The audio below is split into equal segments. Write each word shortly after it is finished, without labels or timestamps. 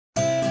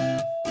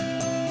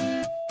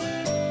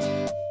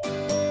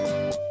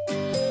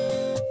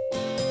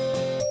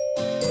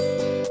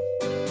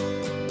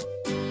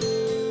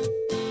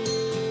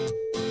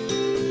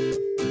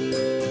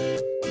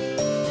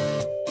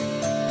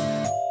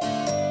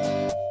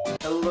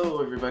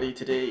everybody?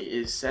 Today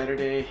is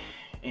Saturday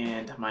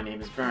and my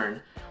name is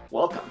Vern.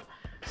 Welcome.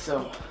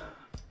 So,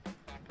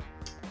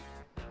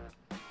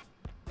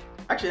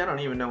 actually I don't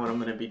even know what I'm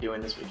going to be doing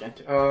this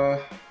weekend.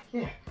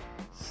 Yeah.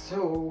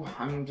 So,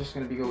 I'm just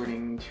going to be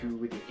going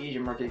to the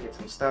Asian market to get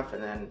some stuff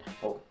and then,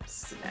 well,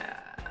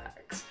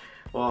 snacks.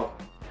 Well,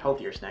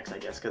 healthier snacks I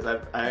guess, because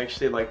I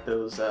actually like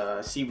those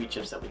seaweed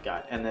chips that we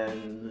got, and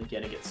then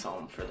gonna get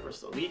some for the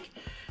rest of the week.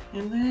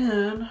 And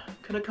then,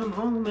 gonna come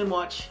home and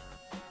watch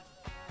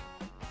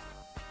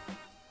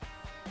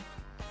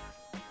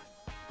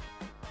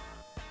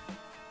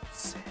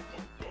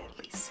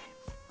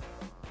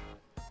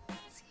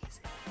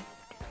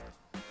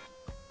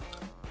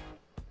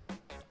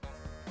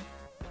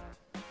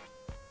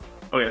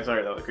Okay,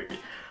 sorry, that was creepy.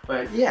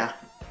 But yeah,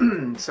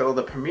 so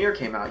the premiere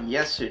came out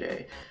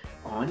yesterday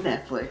on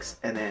Netflix,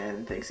 and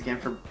then thanks again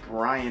for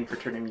Brian for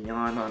turning me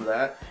on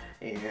that.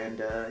 And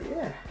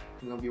yeah,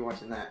 I'm gonna be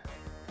watching that.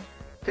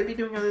 Could be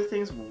doing other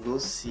things, we'll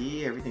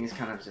see. Everything's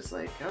kind of just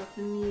like up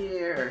in the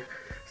air.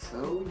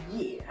 So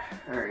yeah,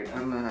 alright,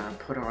 I'm gonna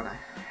put on a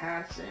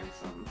hat and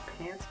some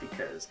pants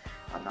because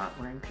I'm not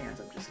wearing pants,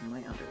 I'm just in my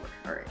underwear.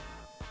 Alright,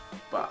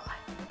 bye.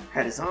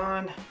 Hat is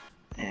on,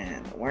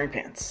 and I'm wearing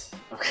pants.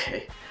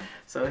 Okay,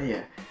 so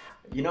yeah.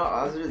 You know,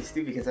 I was really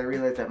stupid because I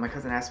realized that my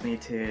cousin asked me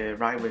to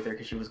ride with her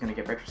because she was going to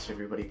get breakfast for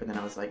everybody, but then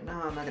I was like, no,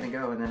 I'm not going to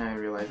go, and then I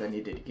realized I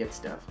needed to get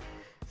stuff.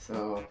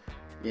 So,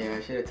 yeah,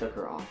 I should have took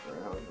her off, or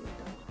I would have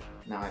done.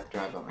 Now I have to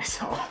drive by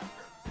myself.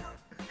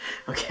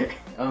 Okay,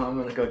 I'm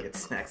going to go get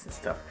snacks and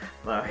stuff.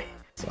 Bye.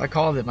 So I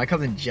called it. My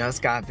cousin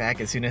just got back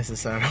as soon as I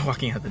started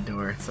walking out the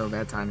door, so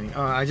bad timing.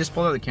 I just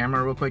pulled out the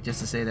camera real quick just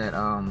to say that,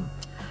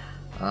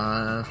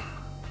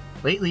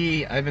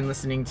 lately I've been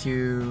listening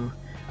to...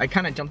 I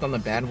kind of jumped on the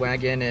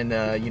bandwagon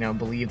and, you know,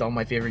 believed all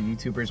my favorite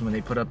YouTubers when they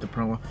put up the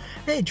promo,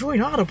 hey,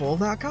 join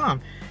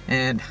audible.com.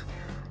 And,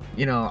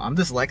 you know, I'm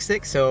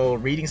dyslexic, so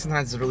reading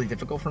sometimes is really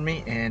difficult for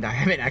me, and I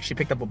haven't actually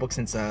picked up a book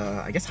since,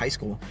 I guess, high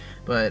school.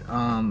 But,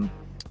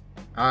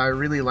 I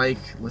really like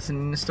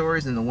listening to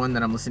stories, and the one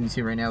that I'm listening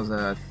to right now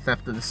is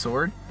Theft of the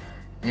Sword.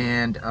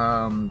 And,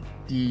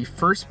 the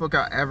first book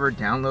I ever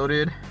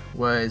downloaded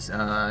was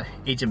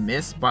Age of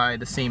Myths by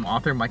the same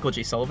author, Michael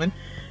J. Sullivan.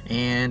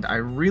 And I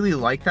really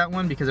liked that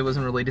one because it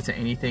wasn't related to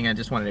anything. I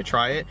just wanted to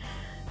try it,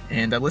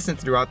 and I listened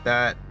throughout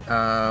that.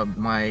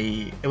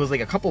 It was like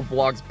a couple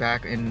vlogs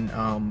back in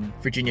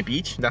Virginia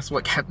Beach. That's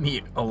what kept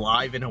me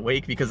alive and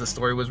awake because the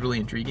story was really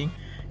intriguing.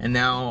 And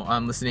now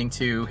I'm listening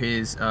to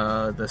his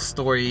the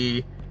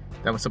story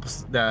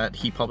that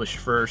he published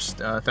first,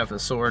 Theft of the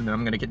Sword, and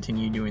I'm gonna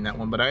continue doing that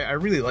one. But I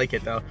really like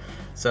it though.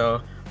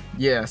 So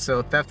yeah,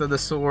 so Theft of the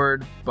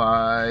Sword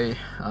by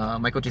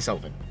Michael J.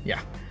 Sullivan. Yeah.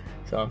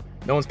 So,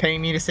 no one's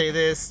paying me to say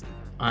this.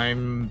 I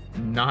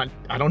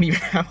don't even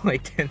have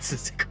like 10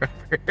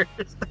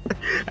 subscribers.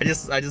 I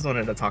just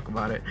wanted to talk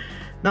about it.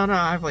 No,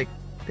 I have like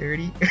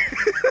 30.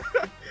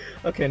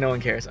 Okay, no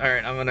one cares.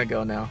 Alright, I'm gonna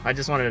go now. I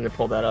just wanted to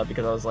pull that up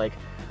because I was like,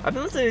 I've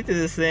been listening to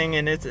this thing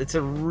and it's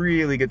a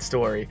really good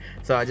story.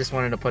 So I just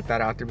wanted to put that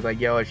out there, be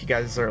like, yo, if you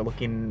guys are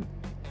looking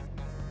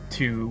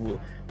to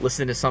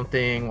listen to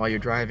something while you're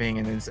driving,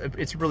 and it's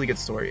a really good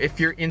story. If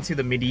you're into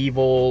the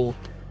medieval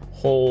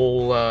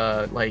whole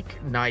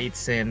like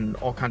knights and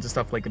all kinds of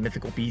stuff, like the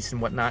mythical beasts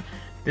and whatnot,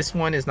 this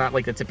one is not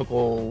like the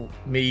typical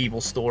medieval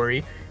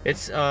story.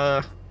 It's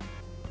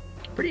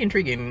pretty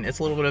intriguing. It's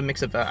a little bit of a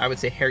mix of I would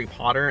say Harry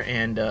Potter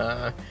and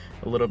a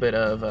little bit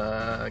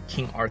of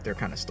King Arthur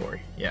kind of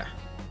story. Yeah,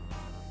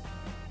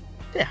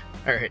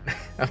 all right.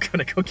 I'm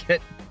gonna go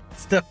get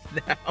stuff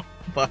now.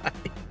 Bye.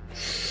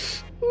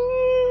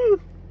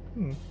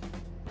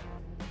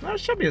 Not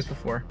as chubby as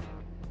before.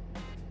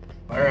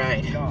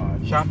 Alright,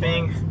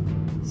 shopping,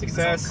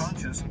 success,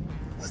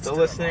 still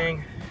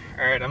listening.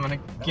 Alright, I'm gonna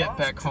get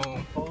back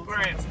home.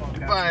 Alright,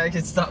 bye, I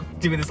can stop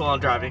doing this while I'm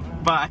driving.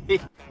 Bye.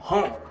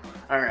 Home.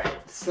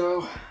 Alright,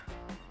 so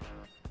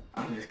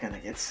I'm just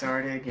gonna get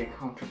started, get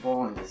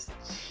comfortable, and just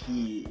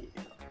chill.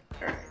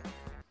 Alright,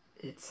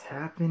 it's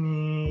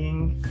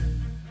happening.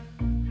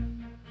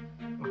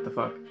 What the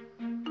fuck?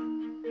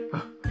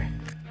 Oh, okay.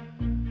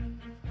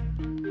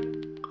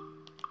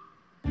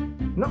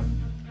 No,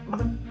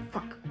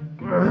 motherfuck.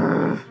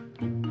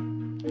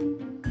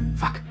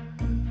 Fuck.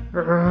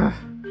 Try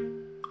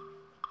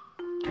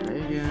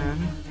again.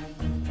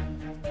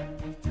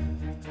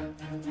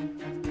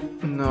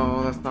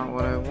 No, that's not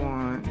what I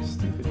want.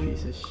 Stupid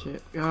piece of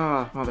shit.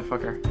 Ah,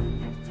 motherfucker.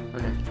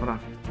 Okay, hold on.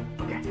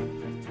 Okay.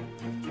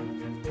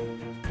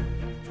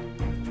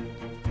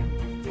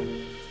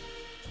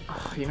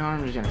 Oh, you know what?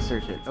 I'm just gonna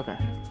search it. Okay.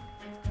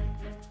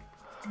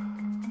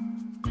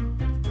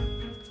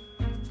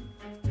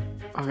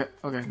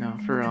 Okay, no,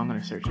 for real, I'm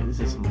gonna search it. This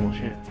is some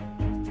bullshit.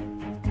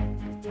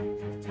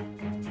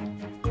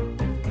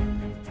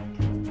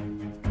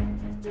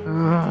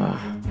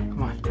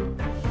 Come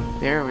on.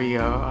 There we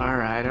go.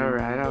 Alright.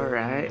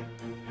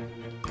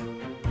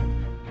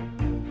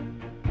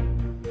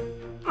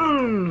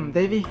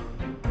 Baby.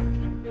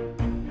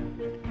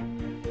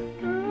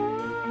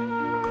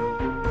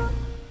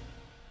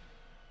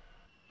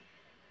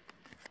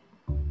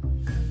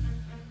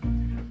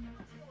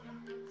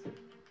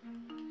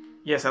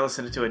 Yes, I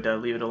listened to it,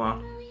 Dad. Leave it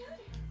alone.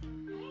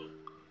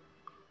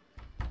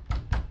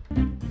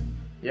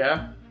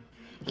 Yeah?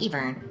 Hey,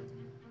 Vern.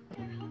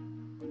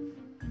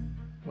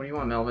 What do you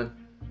want, Melvin?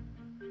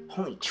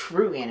 Only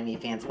true anime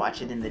fans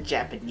watch it in the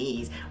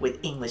Japanese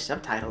with English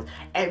subtitles.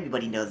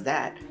 Everybody knows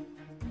that.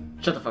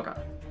 Shut the fuck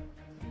up.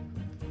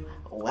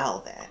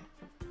 Well then.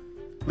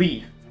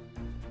 Leave.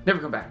 Never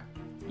come back.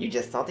 You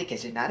just salty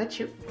because you're not a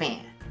true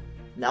fan.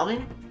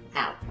 Melvin,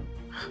 out.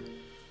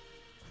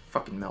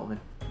 Fucking Melvin.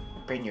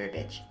 Bring your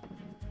bitch.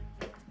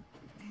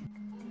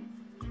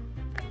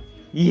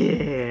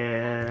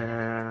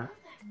 Yeah.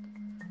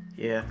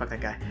 Yeah, fuck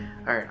that guy.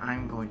 Alright,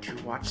 I'm going to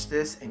watch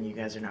this, and you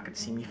guys are not going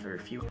to see me for a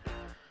few...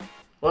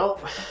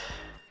 Well,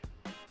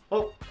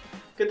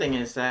 good thing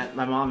is that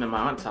my mom and my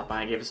aunt stopped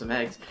by and gave us some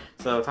eggs,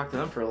 so I talked to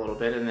them for a little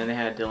bit, and then they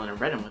had Dylan and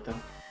Brennan with them.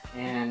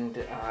 And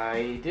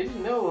I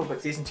didn't know,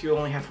 but Season 2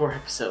 only had 4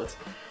 episodes,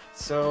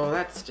 so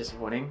that's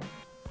disappointing.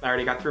 I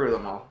already got through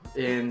them all,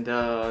 and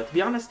to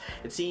be honest,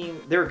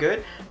 they were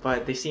good,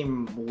 but they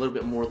seem a little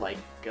bit more like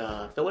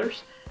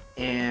fillers,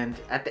 and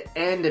at the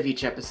end of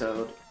each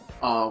episode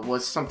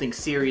was something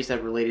serious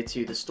that related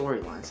to the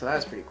storyline, so that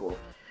was pretty cool.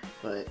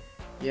 But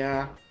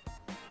yeah,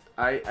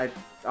 I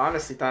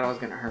honestly thought I was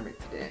gonna hermit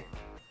today,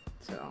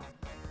 so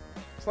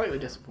slightly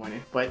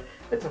disappointed, but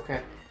it's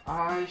okay.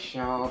 I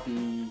shall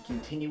be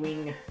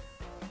continuing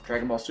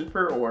Dragon Ball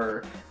Super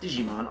or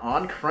Digimon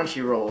on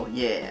Crunchyroll.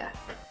 Yeah,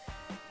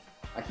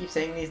 I keep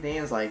saying these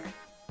names like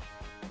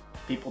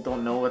people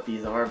don't know what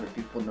these are, but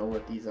people know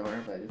what these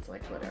are. But it's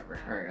like whatever.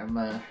 All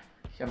right,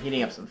 I'm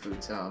heating up some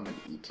food, so I'm gonna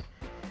eat.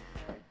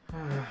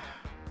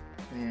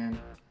 Man,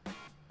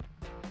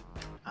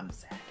 I'm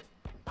sad.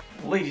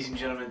 Ladies and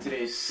gentlemen,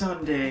 today is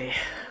Sunday.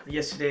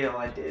 Yesterday all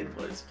I did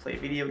was play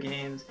video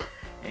games,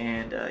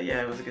 and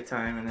yeah, it was a good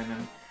time, and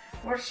then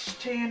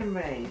watched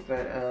anime,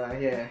 but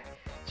yeah,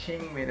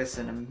 Ching made us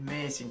an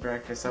amazing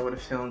breakfast. I would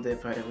have filmed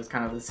it, but it was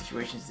kind of the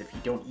situations, if you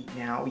don't eat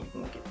now, you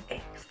won't get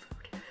any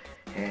food.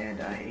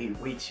 And I ate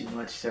way too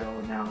much, so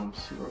now I'm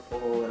super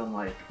full, and I'm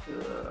like,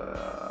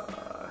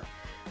 ugh.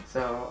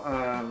 So,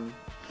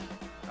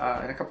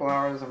 in a couple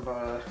hours, I'm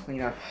gonna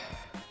clean up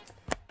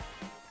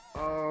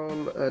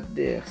all of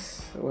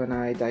this when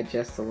I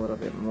digest a little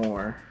bit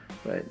more.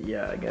 But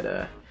yeah, I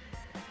gotta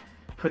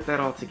put that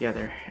all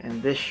together.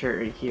 And this shirt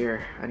right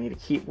here, I need to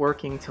keep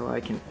working till I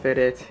can fit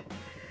it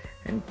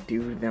and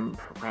do them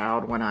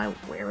proud when I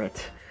wear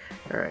it.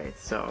 Alright,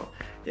 so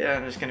yeah,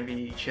 I'm just gonna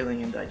be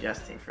chilling and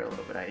digesting for a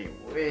little bit. I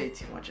ate way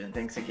too much, and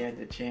thanks again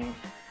to Ching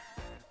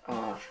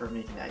for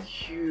making that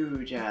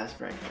huge ass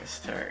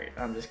breakfast. Alright,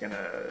 I'm just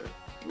gonna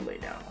lay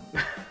down.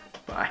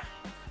 Bye.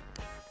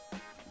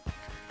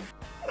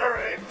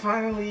 Alright,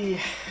 finally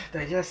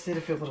digested. I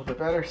feel a little bit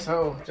better.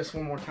 So just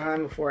one more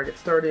time before I get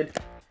started.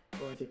 I'm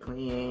going to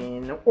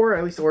clean, or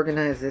at least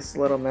organize, this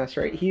little mess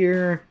right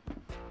here.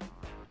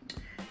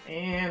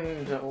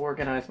 And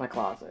organize my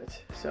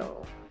closet.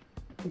 So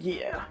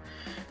yeah.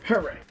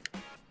 Alright.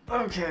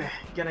 Okay,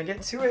 gonna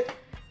get to it.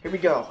 Here we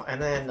go.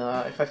 And then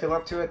if I feel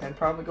up to it, then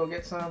probably go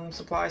get some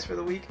supplies for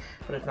the week.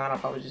 But if not, I'll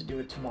probably just do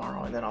it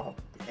tomorrow, and then I'll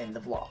end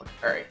the vlog.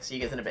 Alright, see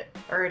you guys in a bit.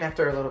 Alright,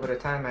 after a little bit of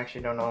time, I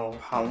actually don't know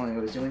how long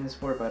I was doing this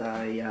for, but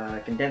I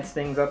condensed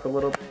things up a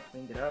little bit,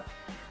 cleaned it up.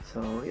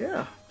 So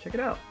yeah, check it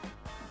out.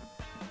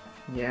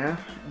 Yeah,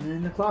 and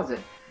then the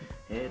closet.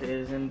 It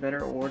is in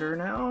better order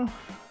now.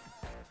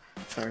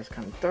 Sorry, it's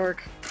kind of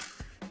dark.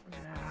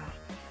 Yeah,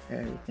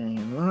 everything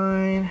in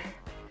line.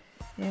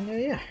 And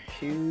yeah,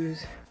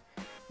 shoes.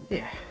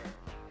 Yeah,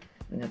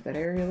 clean up that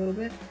area a little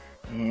bit,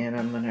 and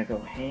I'm gonna go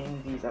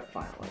hang these up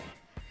finally.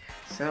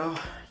 So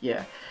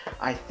yeah,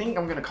 I think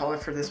I'm gonna call it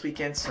for this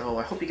weekend, so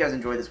I hope you guys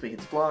enjoyed this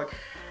weekend's vlog.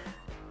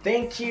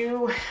 Thank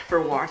you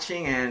for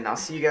watching, and I'll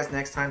see you guys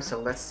next time.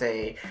 So let's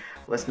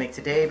make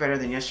today better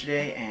than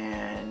yesterday,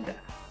 and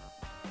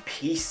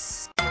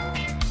peace.